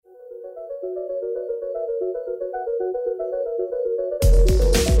Bonjour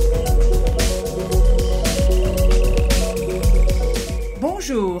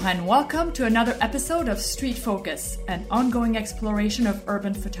and welcome to another episode of Street Focus, an ongoing exploration of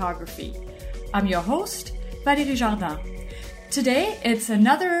urban photography. I'm your host, Valérie Jardin. Today, it's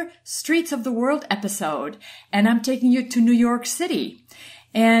another Streets of the World episode, and I'm taking you to New York City.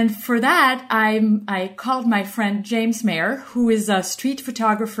 And for that, I called my friend James Mayer, who is a street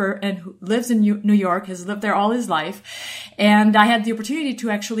photographer and who lives in New York, has lived there all his life. And I had the opportunity to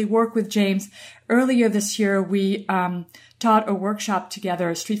actually work with James. Earlier this year, we taught a workshop together,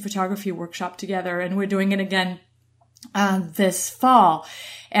 a street photography workshop together, and we're doing it again this fall.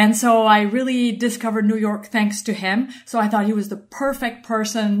 And so I really discovered New York thanks to him. So I thought he was the perfect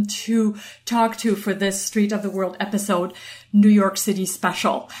person to talk to for this Street of the World episode, New York City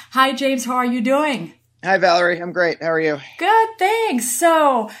special. Hi, James. How are you doing? Hi, Valerie. I'm great. How are you? Good, thanks.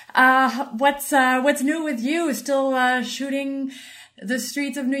 So, what's new with you? Still shooting the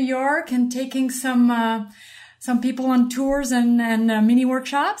streets of New York and taking some people on tours and mini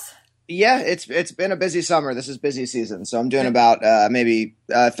workshops? Yeah, it's been a busy summer. This is busy season. So I'm doing about maybe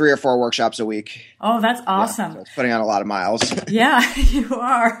 3 or 4 workshops a week. Oh, that's awesome. Yeah, so it's putting on a lot of miles. Yeah, you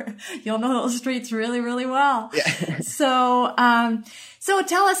are. You'll know those streets really, really well. Yeah. So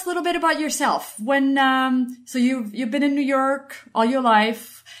tell us a little bit about yourself. So you've been in New York all your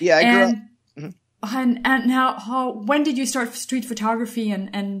life. Yeah, I grew up. Mm-hmm. And when did you start street photography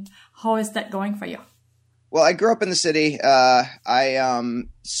and how is that going for you? Well, I grew up in the city. I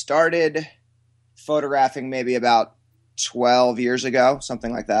started photographing maybe about 12 years ago,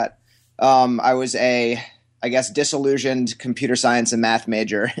 something like that. I was I guess, disillusioned computer science and math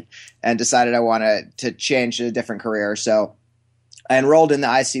major and decided I wanted to change to a different career. So I enrolled in the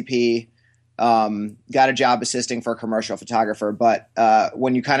ICP, got a job assisting for a commercial photographer. But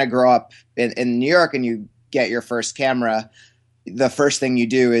when you kind of grow up in New York and you get your first camera, the first thing you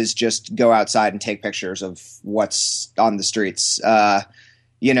do is just go outside and take pictures of what's on the streets.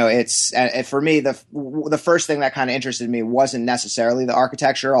 It's for me, the first thing that kind of interested me wasn't necessarily the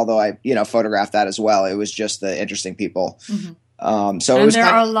architecture, although I, photographed that as well. It was just the interesting people. Mm-hmm. There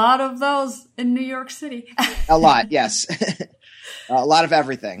are a lot of those in New York City. A lot, yes. A lot of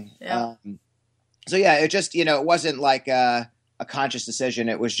everything. Yeah. It just, it wasn't like a conscious decision.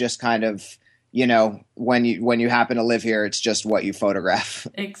 It was just kind of, when you happen to live here, it's just what you photograph.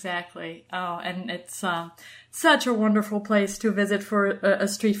 Exactly. Oh, and it's such a wonderful place to visit for a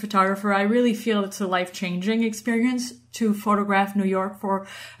street photographer. I really feel it's a life-changing experience to photograph New York for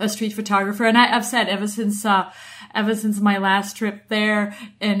a street photographer. And I've said ever since my last trip there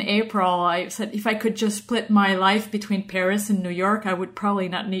in April, I said if I could just split my life between Paris and New York, I would probably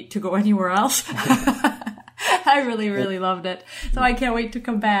not need to go anywhere else. I really, really loved it. So I can't wait to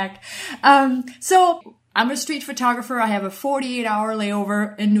come back. So I'm a street photographer. I have a 48-hour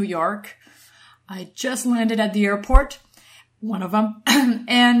layover in New York. I just landed at the airport, one of them.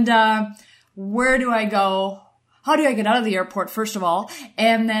 And where do I go? How do I get out of the airport, first of all?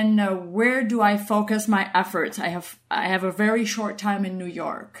 And then where do I focus my efforts? I have a very short time in New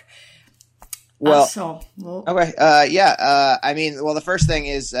York. Well, okay. The first thing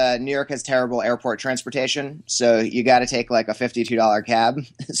is New York has terrible airport transportation, so you got to take like a $52 cab.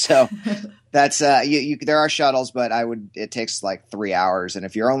 So that's there are shuttles, but it takes like 3 hours, and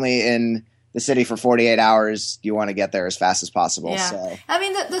if you're only in the city for 48 hours, you want to get there as fast as possible. Yeah. So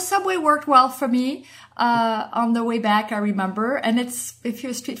the subway worked well for me on the way back. I remember, and if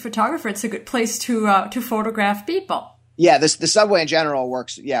you're a street photographer, it's a good place to photograph people. Yeah, the subway in general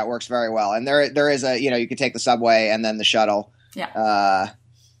works. Yeah, it works very well. And there is you could take the subway and then the shuttle. Yeah.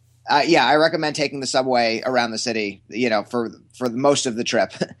 I recommend taking the subway around the city, for most of the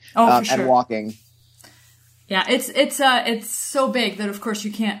trip. Oh, for sure. And walking. Yeah, it's so big that of course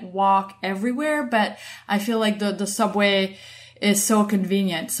you can't walk everywhere, but I feel like the subway is so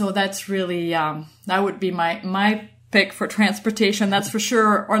convenient. So that's really that would be my pick for transportation, that's for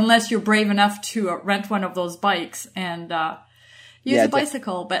sure, or unless you're brave enough to rent one of those bikes and use a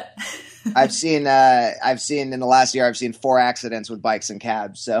bicycle. But I've seen in the last year, I've seen 4 accidents with bikes and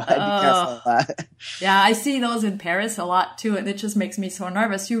cabs, so I'd be careful. Yeah, I see those in Paris a lot too, and it just makes me so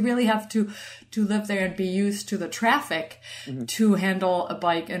nervous. You really have to live there and be used to the traffic to handle a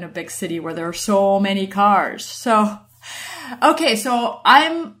bike in a big city where there are so many cars. So, okay, so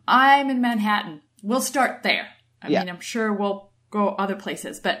I'm in Manhattan. We'll start there. I mean, I'm sure we'll go other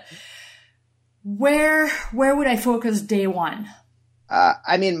places, but where would I focus day one?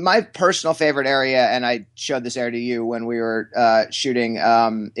 My personal favorite area, and I showed this area to you when we were shooting,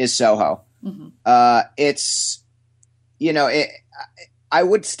 is Soho. Mm-hmm. It's, I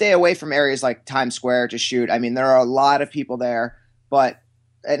would stay away from areas like Times Square to shoot. I mean, there are a lot of people there, but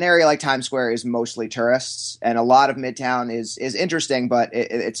an area like Times Square is mostly tourists, and a lot of Midtown is interesting, but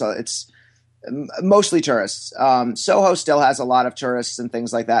it's mostly tourists. Soho still has a lot of tourists and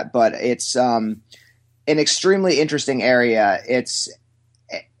things like that, but it's an extremely interesting area. It's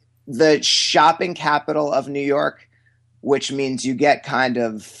the shopping capital of New York, which means you get kind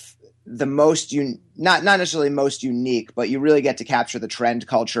of the most not necessarily most unique, but you really get to capture the trend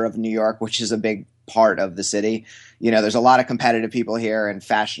culture of New York, which is a big part of the city. You know, there's a lot of competitive people here, and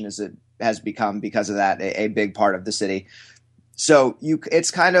fashion has become, because of that, a big part of the city. So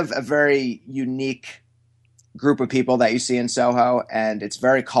it's kind of a very unique group of people that you see in Soho, and it's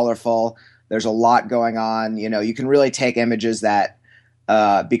very colorful. There's a lot going on. You know, you can really take images that,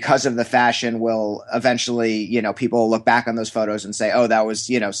 because of the fashion, will eventually, you know, people will look back on those photos and say, oh, that was,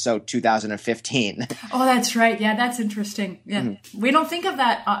 you know, so 2015. Oh, that's right. Yeah, that's interesting. Yeah. Mm-hmm. We don't think of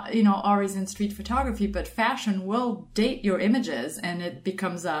that, you know, always in street photography, but fashion will date your images, and it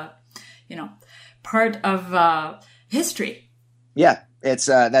becomes a, you know, part of history. Yeah, it's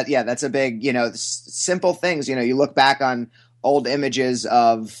that's a big, you know, simple things. You know, you look back on old images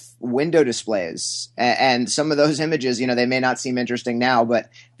of window displays, and some of those images, you know, they may not seem interesting now, but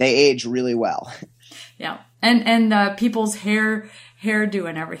they age really well. Yeah, and people's hairdo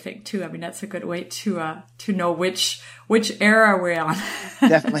and everything too. I mean, that's a good way to know which era we're on.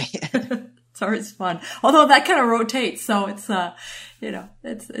 Definitely. It's always fun, although that kind of rotates, so it's you know,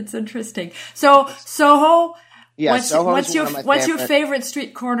 it's interesting. So Soho. Yeah, what's your favorite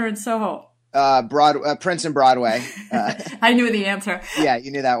street corner in Soho? Prince and Broadway. I knew the answer. Yeah,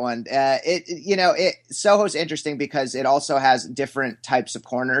 you knew that one. Soho's interesting because it also has different types of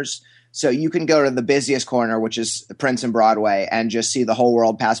corners. So you can go to the busiest corner, which is Prince and Broadway, and just see the whole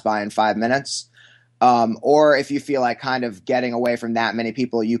world pass by in 5 minutes. Or if you feel like kind of getting away from that many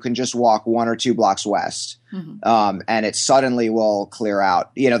people, you can just walk 1 or 2 blocks west. Mm-hmm. And it suddenly will clear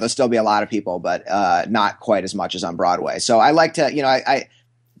out. You know, there'll still be a lot of people, but not quite as much as on Broadway. So I like to, you know,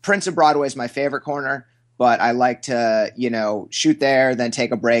 Prince and Broadway is my favorite corner, but I like to, you know, shoot there, then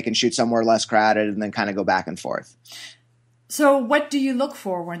take a break and shoot somewhere less crowded, and then kind of go back and forth. So what do you look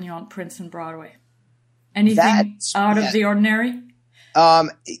for when you're on Prince and Broadway? Anything out of the ordinary?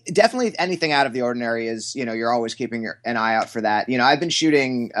 Definitely anything out of the ordinary is, you know, you're always keeping an eye out for that. You know, I've been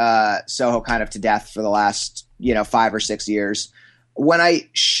shooting Soho kind of to death for the last, you know, 5 or 6 years. When I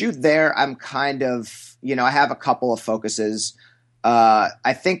shoot there, I'm kind of, you know, I have a couple of focuses.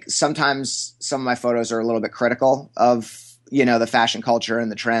 I think sometimes some of my photos are a little bit critical of, you know, the fashion culture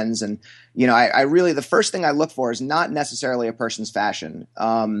and the trends. And, you know, I really, the first thing I look for is not necessarily a person's fashion.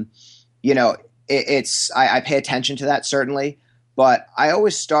 You know, I pay attention to that, certainly. But I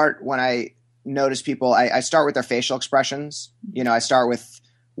always start when I notice people, I start with their facial expressions. You know, I start with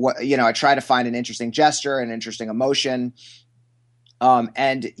what, you know, I try to find an interesting gesture, an interesting emotion.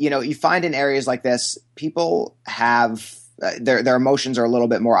 And, you know, you find in areas like this, people have their emotions are a little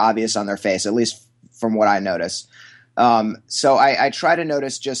bit more obvious on their face, at least from what I notice. So I try to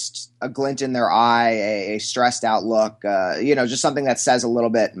notice just a glint in their eye, a stressed out look, you know, just something that says a little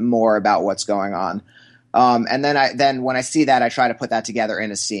bit more about what's going on. And then when I see that, I try to put that together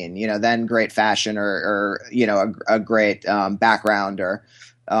in a scene, you know, then great fashion or you know, a great background, or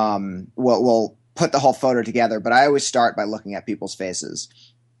we'll put the whole photo together. But I always start by looking at people's faces.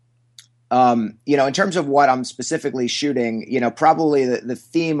 You know, in terms of what I'm specifically shooting, you know, probably the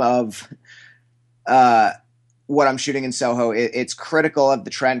theme of what I'm shooting in Soho, it's critical of the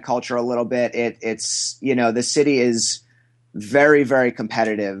trend culture a little bit. It's, you know, the city is very, very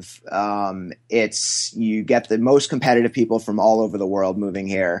competitive. You get the most competitive people from all over the world moving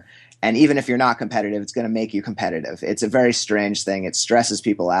here. And even if you're not competitive, it's going to make you competitive. It's a very strange thing. It stresses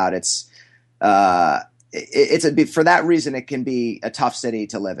people out. For that reason, it can be a tough city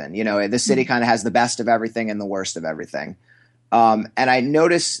to live in. You know, the city kind of has the best of everything and the worst of everything. And I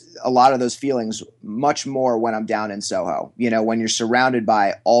notice a lot of those feelings much more when I'm down in Soho. You know, when you're surrounded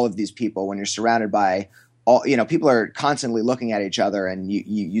by all of these people, when you're surrounded by all, you know, people are constantly looking at each other, and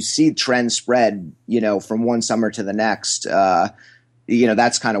you see trends spread, you know, from one summer to the next. You know,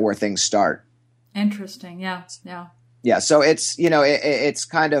 that's kind of where things start. Interesting. Yeah. Yeah. Yeah. So it's, you know, it's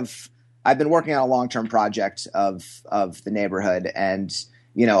kind of, I've been working on a long-term project of the neighborhood, and,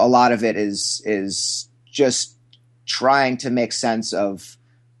 you know, a lot of it is just trying to make sense of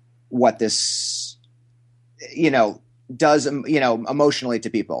what this, you know, does, you know, emotionally to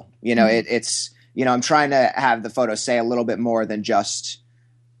people. You know, it's, you know, I'm trying to have the photo say a little bit more than just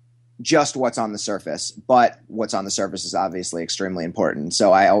just what's on the surface, but what's on the surface is obviously extremely important.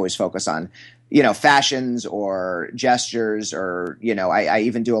 So I always focus on, fashions or gestures, or, I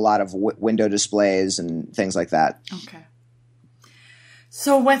even do a lot of window displays and things like that. Okay.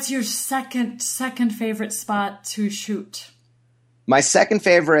 So what's your second favorite spot to shoot? My second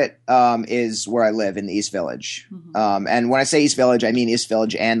favorite is where I live in the East Village. Mm-hmm. And when I say East Village, I mean East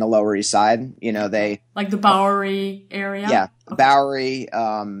Village and the Lower East Side. They like the Bowery area. Yeah, okay. Bowery.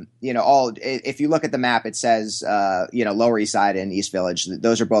 If you look at the map, it says Lower East Side and East Village.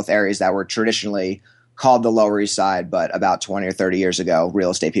 Those are both areas that were traditionally called the Lower East Side, but about 20 or 30 years ago,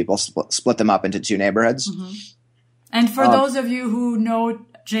 real estate people split them up into two neighborhoods. Mm-hmm. And for those of you who know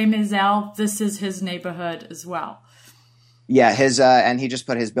Jay Maisel, this is his neighborhood as well. Yeah, and he just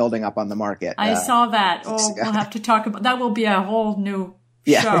put his building up on the market. I saw that. Oh, we'll have to talk about that. Will be a whole new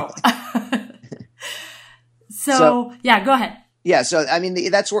show. So, go ahead. Yeah, so I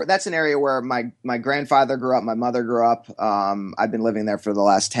mean that's an area where my grandfather grew up, my mother grew up. I've been living there for the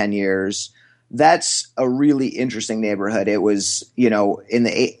last 10 years. That's a really interesting neighborhood. It was, in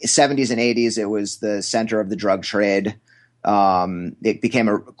the 70s and 80s, it was the center of the drug trade. It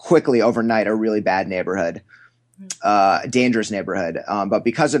became quickly overnight a really bad neighborhood. Dangerous neighborhood. But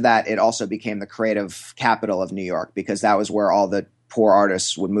because of that, it also became the creative capital of New York, because that was where all the poor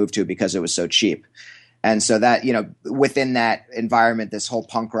artists would move to because it was so cheap. And so that, within that environment, this whole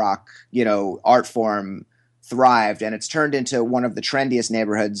punk rock, art form thrived, and it's turned into one of the trendiest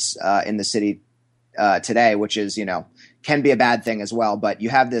neighborhoods in the city today, which is, can be a bad thing as well. But you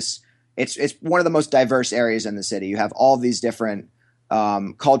have this, it's one of the most diverse areas in the city. You have all these different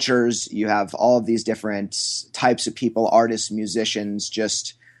cultures, you have all of these different types of people, artists, musicians,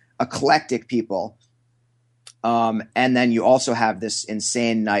 just eclectic people. And then you also have this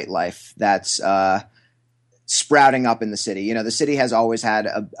insane nightlife that's sprouting up in the city. The city has always had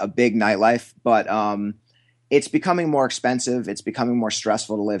a big nightlife, but it's becoming more expensive. It's becoming more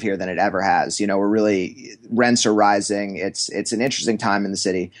stressful to live here than it ever has. Rents are rising. It's an interesting time in the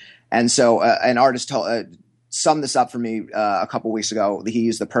city. And so an artist summed this up for me a couple weeks ago. He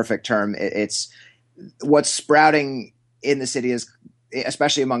used the perfect term. It's what's sprouting in the city is,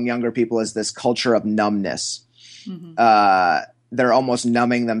 especially among younger people, is this culture of numbness. Mm-hmm. They're almost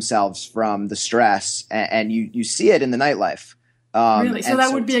numbing themselves from the stress, and you see it in the nightlife. Really? So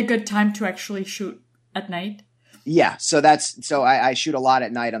that would be a good time to actually shoot at night? Yeah. So I shoot a lot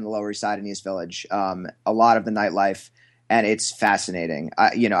at night on the Lower East Side in East Village. A lot of the nightlife, and it's fascinating.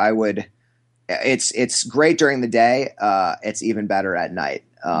 It's great during the day. It's even better at night.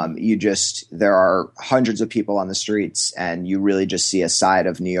 There are hundreds of people on the streets, and you really just see a side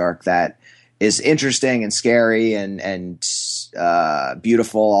of New York that is interesting and scary and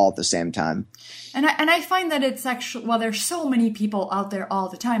beautiful all at the same time. And I find that it's actually, there's so many people out there all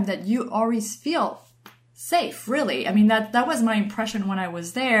the time that you always feel safe, really. I mean, that was my impression when I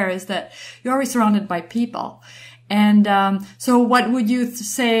was there, is that you're always surrounded by people. And so what would you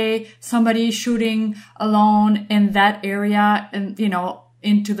say somebody shooting alone in that area and,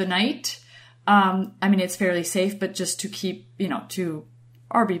 into the night? I mean, it's fairly safe, but just to keep, to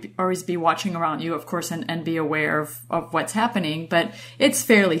always be watching around you, of course, and be aware of what's happening. But it's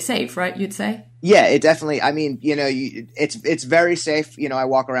fairly safe, right, you'd say? Yeah, it definitely, I mean, it's very safe. I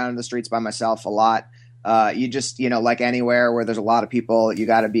walk around in the streets by myself a lot. You just, like anywhere where there's a lot of people, you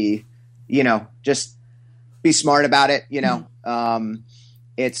got to be, just be smart about it.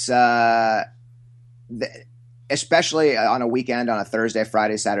 It's especially on a weekend, on a Thursday,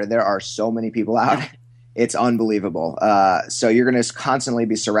 Friday, Saturday, there are so many people out. It's unbelievable. So you're going to constantly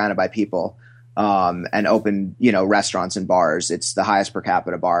be surrounded by people, and open, restaurants and bars. It's the highest per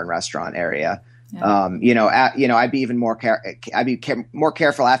capita bar and restaurant area. Yeah. I'd be even more more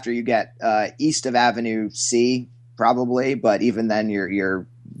careful after you get east of Avenue C, probably. But even then, you're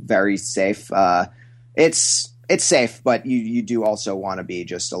very safe. It's safe, but you do also want to be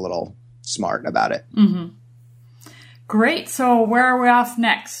just a little smart about it. Mm-hmm. Great. So where are we off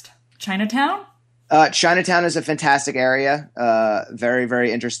next? Chinatown? Chinatown is a fantastic area. Very,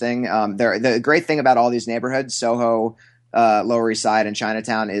 very interesting. The great thing about all these neighborhoods, Soho, Lower East Side, and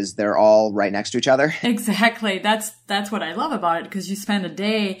Chinatown, is they're all right next to each other. Exactly. That's what I love about it, because you spend a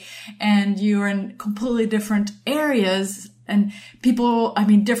day and you're in completely different areas and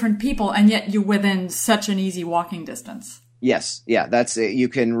different people, and yet you're within such an easy walking distance. Yes. Yeah. That's it. You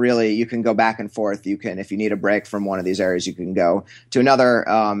can go back and forth. If you need a break from one of these areas, you can go to another.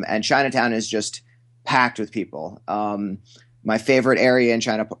 And Chinatown is just packed with people. My favorite area in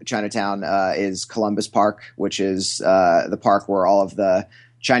Chinatown is Columbus Park, which is the park where all of the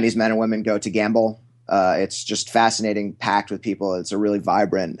Chinese men and women go to gamble. It's just fascinating, packed with people. It's a really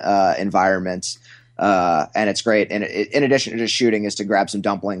vibrant environment. And it's great. And in addition to just shooting, is to grab some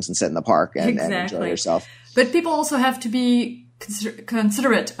dumplings and sit in the park and enjoy yourself. But people also have to be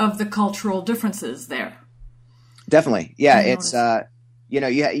considerate of the cultural differences there. Definitely. Yeah. It's,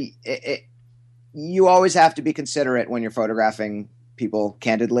 you always have to be considerate when you're photographing people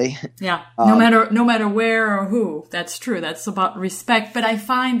candidly. Yeah. No matter where or who. That's true. That's about respect. But I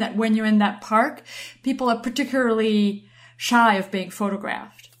find that when you're in that park, people are particularly shy of being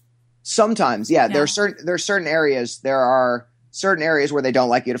photographed. Sometimes. Yeah. There are certain areas where they don't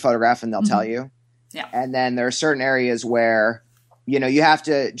like you to photograph and they'll tell you. Yeah. And then there are certain areas where, you have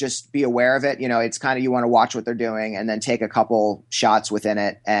to just be aware of it. It's kind of, you want to watch what they're doing and then take a couple shots within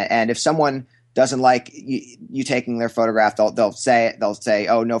it. And if someone doesn't like you taking their photograph, they'll say,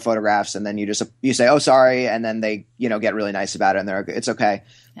 oh, no photographs. And then you say, oh, sorry. And then they, get really nice about it and it's okay.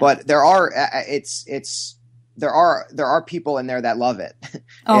 Yeah. But there are people in there that love it.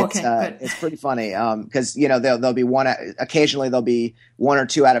 Oh, okay. Good. It's pretty funny. Cause there'll be occasionally there'll be 1 or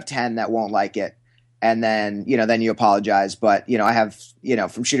 2 out of 10 that won't like it. And then, then you apologize. But, I have,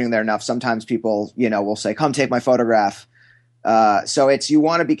 from shooting there enough, sometimes people, will say, come take my photograph. So you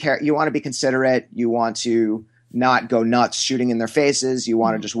want to be considerate. You want to not go nuts shooting in their faces. You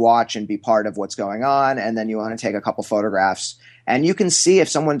want to just watch and be part of what's going on. And then you want to take a couple photographs. And you can see if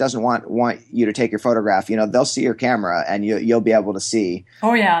someone doesn't want you to take your photograph, they'll see your camera and you'll be able to see.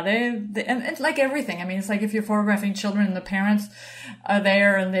 Oh yeah. And it's like everything. I mean, it's like if you're photographing children and the parents are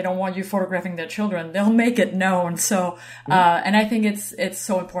there and they don't want you photographing their children, they'll make it known. So, and I think it's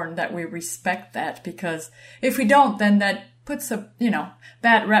so important that we respect that, because if we don't, then that puts a,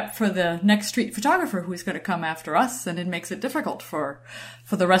 bad rep for the next street photographer who's going to come after us, and it makes it difficult for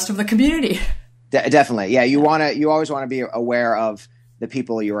the rest of the community. Definitely. Yeah. You always want to be aware of the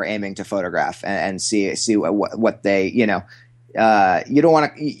people you are aiming to photograph and see what they, you don't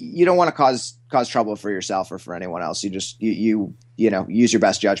want to cause trouble for yourself or for anyone else. You just, use your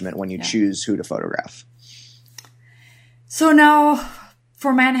best judgment when you choose who to photograph. So now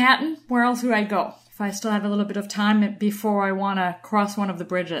for Manhattan, where else would I go if I still have a little bit of time before I want to cross one of the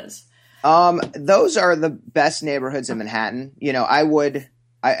bridges? Those are the best neighborhoods in Manhattan. I wouldn't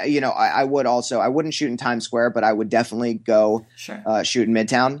shoot in Times Square, but I would definitely go shoot in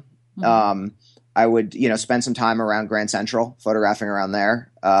Midtown. Mm-hmm. I would, spend some time around Grand Central, photographing around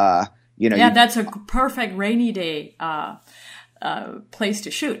there. That's a perfect rainy day place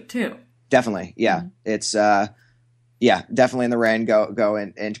to shoot too. Definitely, yeah. Mm-hmm. It's definitely in the rain. Go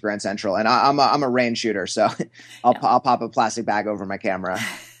into Grand Central, and I'm a rain shooter, so I'll pop a plastic bag over my camera.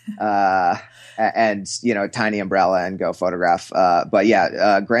 And tiny umbrella and go photograph.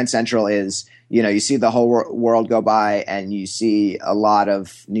 Grand Central is, you see the whole world go by, and you see a lot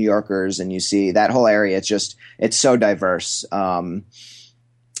of New Yorkers, and you see that whole area. It's so diverse.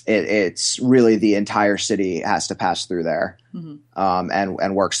 It's really the entire city has to pass through there,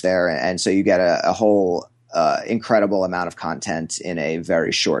 and works there. And so you get a whole incredible amount of content in a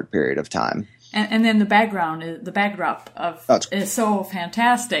very short period of time. And then the backdrop is so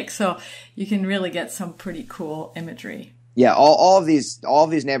fantastic. So you can really get some pretty cool imagery. Yeah, all of these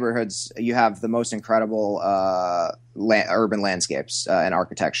neighborhoods, you have the most incredible urban landscapes and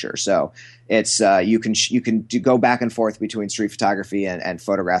architecture. So it's you can go back and forth between street photography and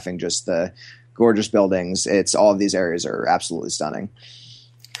photographing just the gorgeous buildings. It's all of these areas are absolutely stunning.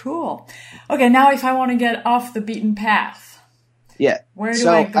 Cool. Okay, now if I want to get off the beaten path. Yeah. Where do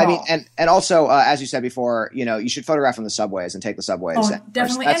I go? I mean, and also, as you said before, you should photograph on the subways and take the subways. Oh,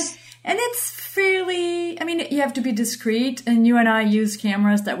 definitely. And it's fairly, you have to be discreet, and you and I use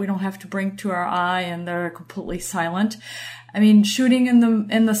cameras that we don't have to bring to our eye, and they're completely silent. Shooting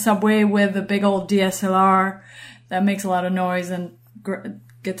in the subway with a big old DSLR that makes a lot of noise and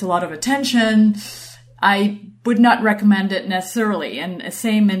gets a lot of attention, I would not recommend it necessarily. And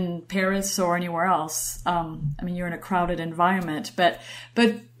same in Paris or anywhere else. You're in a crowded environment, but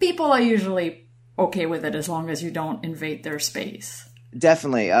people are usually okay with it as long as you don't invade their space.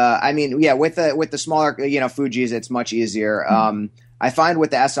 Definitely. With the smaller, Fujis, it's much easier. Mm-hmm. I find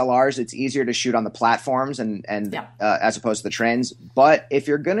with the SLRs, it's easier to shoot on the platforms and as opposed to the trains. But if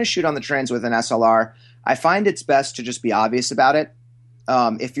you're going to shoot on the trains with an SLR, I find it's best to just be obvious about it.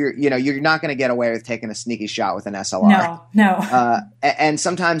 If you're not going to get away with taking a sneaky shot with an SLR. No. And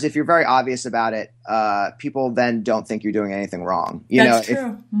sometimes if you're very obvious about it, people then don't think you're doing anything wrong. That's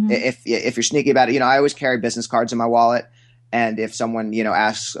true. If you're sneaky about it, I always carry business cards in my wallet. And if someone,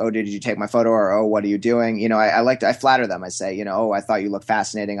 asks, oh, did you take my photo? Or, oh, what are you doing? I flatter them. I say, oh, I thought you looked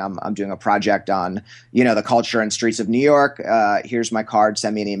fascinating. I'm doing a project on, the culture and streets of New York. Here's my card.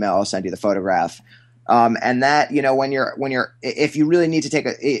 Send me an email. I'll send you the photograph. And that, if you really need to take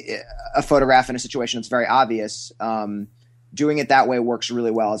a photograph in a situation that's very obvious, doing it that way works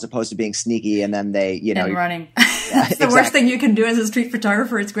really well, as opposed to being sneaky and then and running. Yeah, It's the worst thing you can do as a street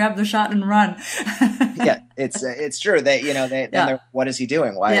photographer is grab the shot and run. Yeah, it's true. They're, what is he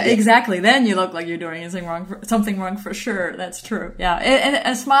doing? Why? Yeah, exactly. Then you look like you're doing something wrong for sure. That's true. Yeah. And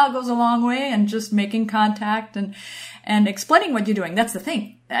a smile goes a long way, and just making contact and explaining what you're doing. That's the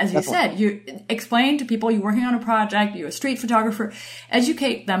thing. As you said, you explain to people you're working on a project, you're a street photographer,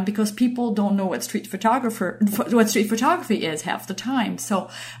 educate them, because people don't know what street photography is half the time. So,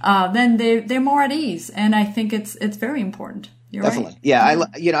 then they're more at ease. And I think it's very important. You're Definitely.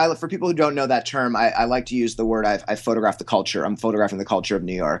 Right. Yeah. For people who don't know that term, I like to use the word, I photograph the culture. I'm photographing the culture of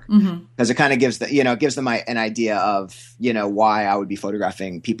New York, because it kind of gives them an idea of, why I would be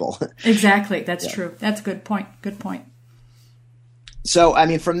photographing people. Exactly. That's true. That's a good point. Good point. So, I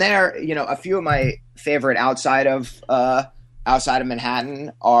mean, from there, a few of my favorite outside of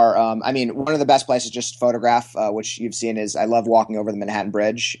Manhattan are, one of the best places just to photograph, which you've seen, is I love walking over the Manhattan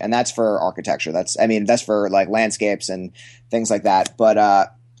Bridge, and that's for architecture. That's for like landscapes and things like that.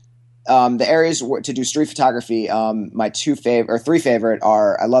 But the areas to do street photography, my three favorite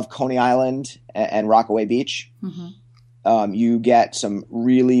are, I love Coney Island and Rockaway Beach. Mm-hmm. You get some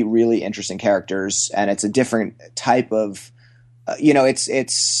really, really interesting characters, and it's a different type of,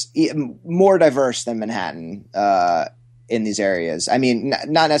 it's more diverse than Manhattan in these areas. I mean,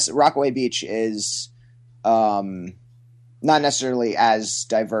 not necessarily. Rockaway Beach is not necessarily as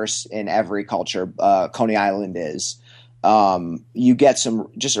diverse in every culture. Coney Island is. You get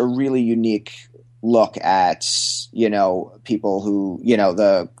just a really unique look at, people who,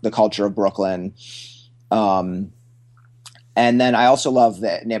 the culture of Brooklyn. And then I also love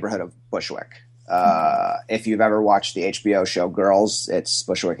the neighborhood of Bushwick. If you've ever watched the HBO show Girls,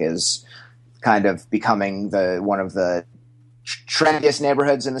 Bushwick is kind of becoming one of the trendiest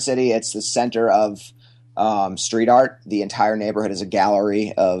neighborhoods in the city. It's the center of street art. The entire neighborhood is a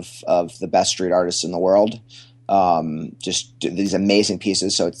gallery of the best street artists in the world. Just these amazing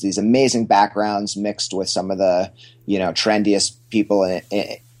pieces. So it's these amazing backgrounds mixed with some of the, trendiest people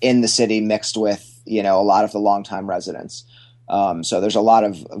in the city, mixed with, a lot of the longtime residents. So there's a lot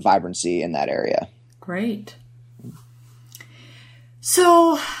of vibrancy in that area. Great.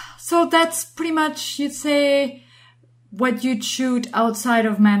 So that's pretty much, you'd say, what you'd shoot outside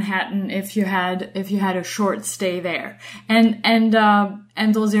of Manhattan if you had a short stay there, and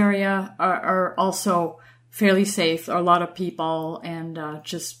those areas are also fairly safe. There are a lot of people, and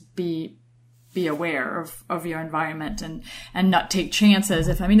just be aware of your environment and not take chances.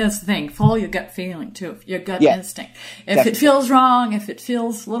 That's the thing. Follow your gut feeling too, your gut instinct. If Definitely. It feels wrong, if it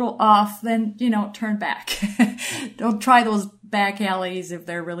feels a little off, then, turn back. Don't try those back alleys if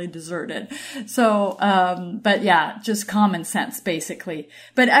they're really deserted. So, but yeah, just common sense, basically.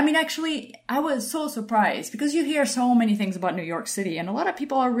 But actually, I was so surprised, because you hear so many things about New York City, and a lot of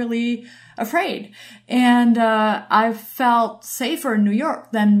people are really afraid. And I felt safer in New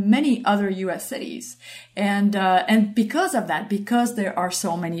York than many other U.S. cities. And because of that, because there are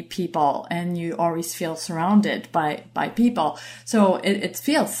so many people, and you always feel surrounded by people, so it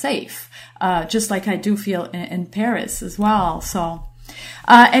feels safe, just like I do feel in Paris as well. So,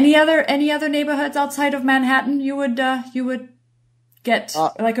 any other neighborhoods outside of Manhattan you would get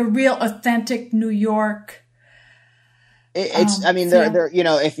like a real authentic New York? There,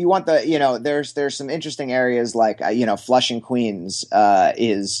 if you want there's some interesting areas like, Flushing, Queens,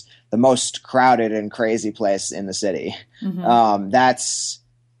 is the most crowded and crazy place in the city. Mm-hmm. That's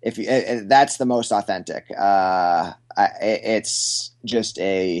the most authentic. It's just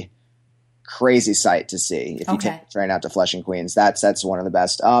a crazy sight to see. If you take the train out to Flushing, Queens, that's one of the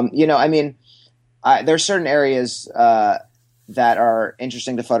best. There's certain areas, that are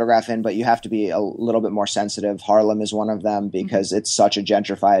interesting to photograph in, but you have to be a little bit more sensitive. Harlem is one of them, because it's such a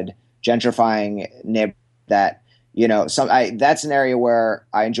gentrifying neighborhood that, that's an area where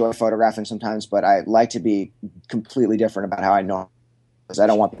I enjoy photographing sometimes, but I like to be completely different about how I know, because I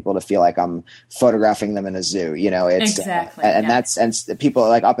don't want people to feel like I'm photographing them in a zoo. It's exactly, and people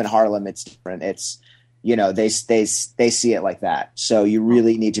like up in Harlem, it's different. It's, they see it like that. So you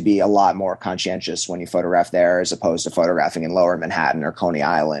really need to be a lot more conscientious when you photograph there, as opposed to photographing in Lower Manhattan or Coney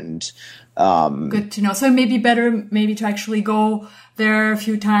Island. Good to know. So maybe better to actually go there a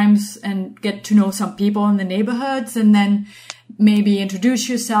few times and get to know some people in the neighborhoods, and then maybe introduce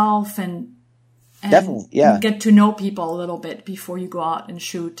yourself and definitely, yeah, get to know people a little bit before you go out and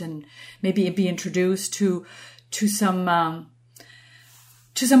shoot, and maybe be introduced to some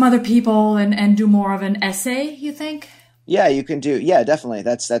other people, and do more of an essay, you think? Yeah, you can do. Yeah, definitely.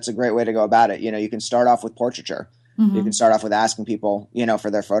 That's a great way to go about it. You can start off with portraiture. You can start off with asking people,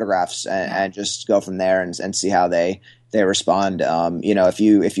 for their photographs and just go from there and see how they respond. If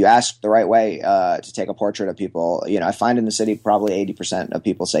you ask the right way to take a portrait of people, I find in the city probably 80% of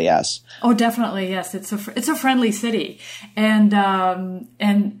people say yes. Oh, definitely, yes. It's a friendly city, and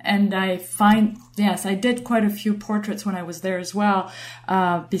I find yes, I did quite a few portraits when I was there as well.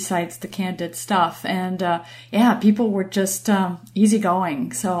 Besides the candid stuff, and people were just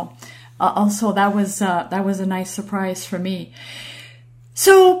easygoing. So. Also, that was a nice surprise for me.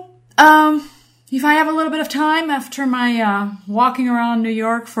 So, if I have a little bit of time after my walking around New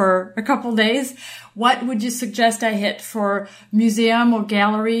York for a couple days, what would you suggest I hit for museum or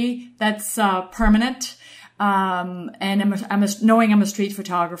gallery that's permanent? And knowing I'm a street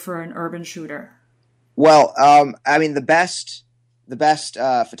photographer and urban shooter. Well, the best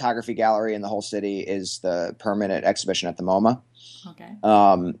photography gallery in the whole city is the permanent exhibition at the MoMA. Okay.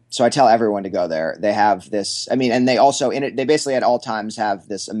 So I tell everyone to go there. They have this, and they also they basically at all times have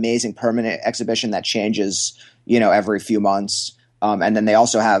this amazing permanent exhibition that changes, every few months. And then they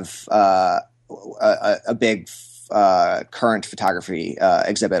also have, a big, current photography,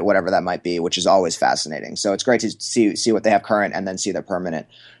 exhibit, whatever that might be, which is always fascinating. So it's great to see what they have current and then see their permanent,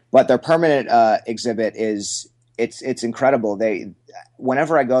 but their permanent, exhibit it's incredible.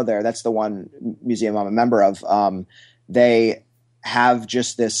 Whenever I go there, that's the one museum I'm a member of. They have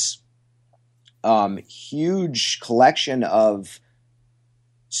just this huge collection of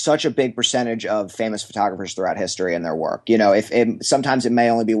such a big percentage of famous photographers throughout history and their work. Sometimes it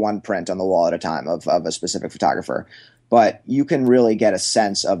may only be one print on the wall at a time of a specific photographer, but you can really get a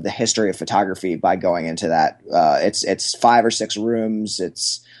sense of the history of photography by going into that. It's 5 or 6 rooms.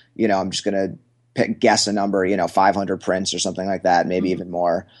 It's, I'm just going to guess a number, 500 prints or something like that, maybe even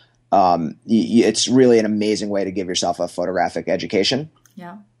more. It's really an amazing way to give yourself a photographic education.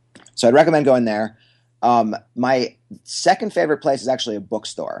 Yeah. So I'd recommend going there. My second favorite place is actually a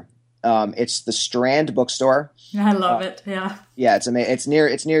bookstore. It's the Strand Bookstore. I love it. Yeah. Yeah. It's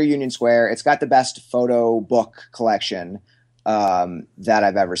near Union Square. It's got the best photo book collection, that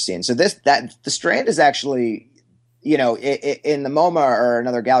I've ever seen. So the Strand is actually, in the MoMA or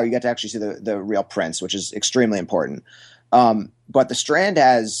another gallery, you get to actually see the real prints, which is extremely important. But the Strand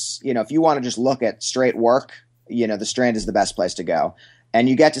has, if you want to just look at straight work, the Strand is the best place to go. And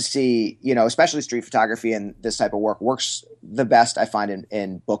you get to see, especially street photography and this type of work works the best, I find,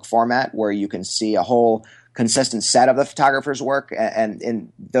 in book format, where you can see a whole consistent set of the photographer's work. And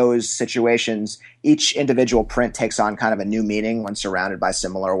in those situations, each individual print takes on kind of a new meaning when surrounded by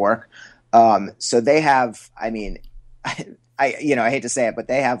similar work. So they have, I hate to say it, but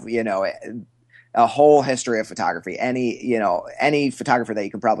they have, a whole history of photography. Any photographer that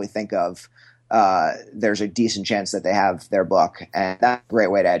you can probably think of, there's a decent chance that they have their book, and that's a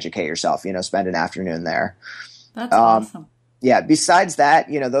great way to educate yourself. Spend an afternoon there. That's awesome. Yeah. Besides that,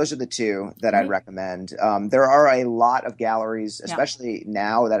 those are the two that I'd recommend. There are a lot of galleries, especially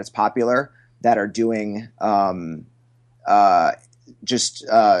now that it's popular, that are doing just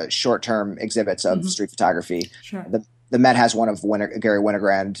short-term exhibits of street photography. Sure. The Met has one of Gary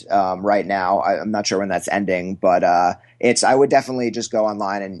Winogrand right now. I'm not sure when that's ending, but I would definitely just go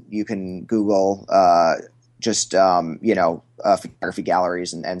online and you can Google photography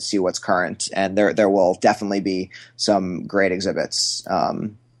galleries and see what's current. And there will definitely be some great exhibits.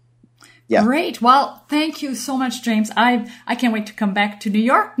 Yeah. Great. Well, thank you so much, James. I can't wait to come back to New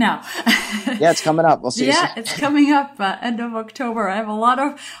York now. Yeah, it's coming up. We'll see. Yeah, it's coming up end of October. I have a lot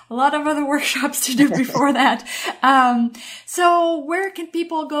of other workshops to do before that. So where can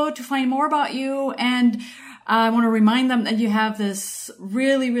people go to find more about you? And I want to remind them that you have this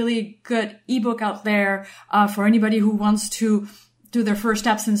really, really good ebook out there for anybody who wants to do their first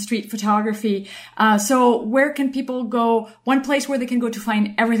steps in street photography. So where can people go? One place where they can go to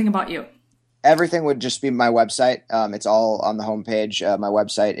find everything about you. Everything would just be my website. It's all on the homepage. My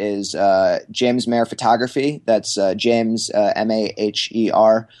website is James Maher Photography. That's James,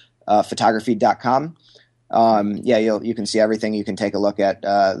 Maher, photography.com. You can see everything. You can take a look at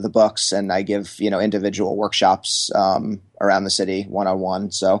the books, and I give individual workshops around the city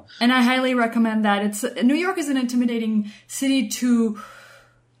one-on-one. So, and I highly recommend that. New York is an intimidating city to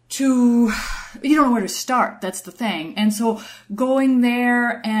you don't know where to start. That's the thing. And so going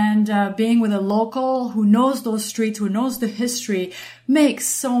there and being with a local who knows those streets, who knows the history, makes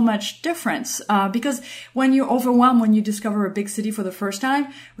so much difference. Because when you're overwhelmed, when you discover a big city for the first time,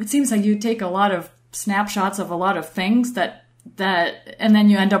 it seems like you take a lot of snapshots of a lot of things that and then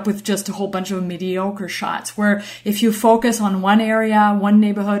you end up with just a whole bunch of mediocre shots, where if you focus on one area, one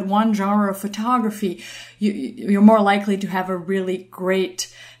neighborhood, one genre of photography, you're more likely to have a really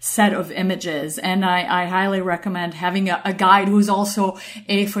great set of images. And I highly recommend having a guide who's also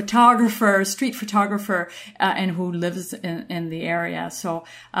a photographer, street photographer, and who lives in the area. So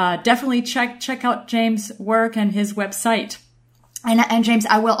definitely check out James' work and his website. And James,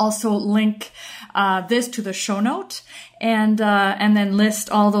 I will also link this to the show note, and then list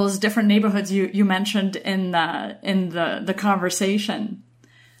all those different neighborhoods you mentioned in the conversation.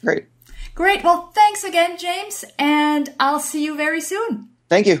 Great. Well, thanks again, James, and I'll see you very soon.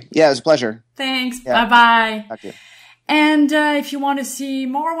 Thank you. Yeah, it was a pleasure. Thanks. Yeah. Bye-bye. Talk to you. And if you want to see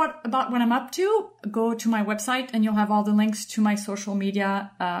more about what I'm up to, go to my website and you'll have all the links to my social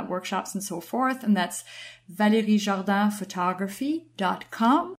media workshops and so forth. And that's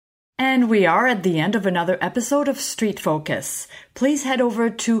ValérieJardinPhotography.com. And we are at the end of another episode of Street Focus. Please head over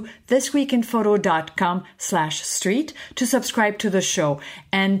to thisweekinphoto.com/street to subscribe to the show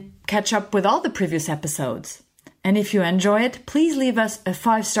and catch up with all the previous episodes. And if you enjoy it, please leave us a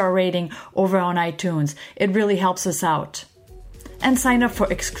 5-star rating over on iTunes. It really helps us out. And sign up for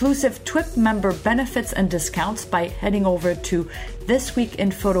exclusive TWIP member benefits and discounts by heading over to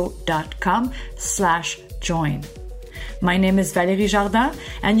thisweekinphoto.com/join. My name is Valérie Jardin,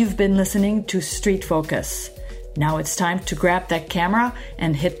 and you've been listening to Street Focus. Now it's time to grab that camera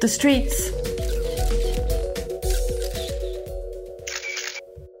and hit the streets.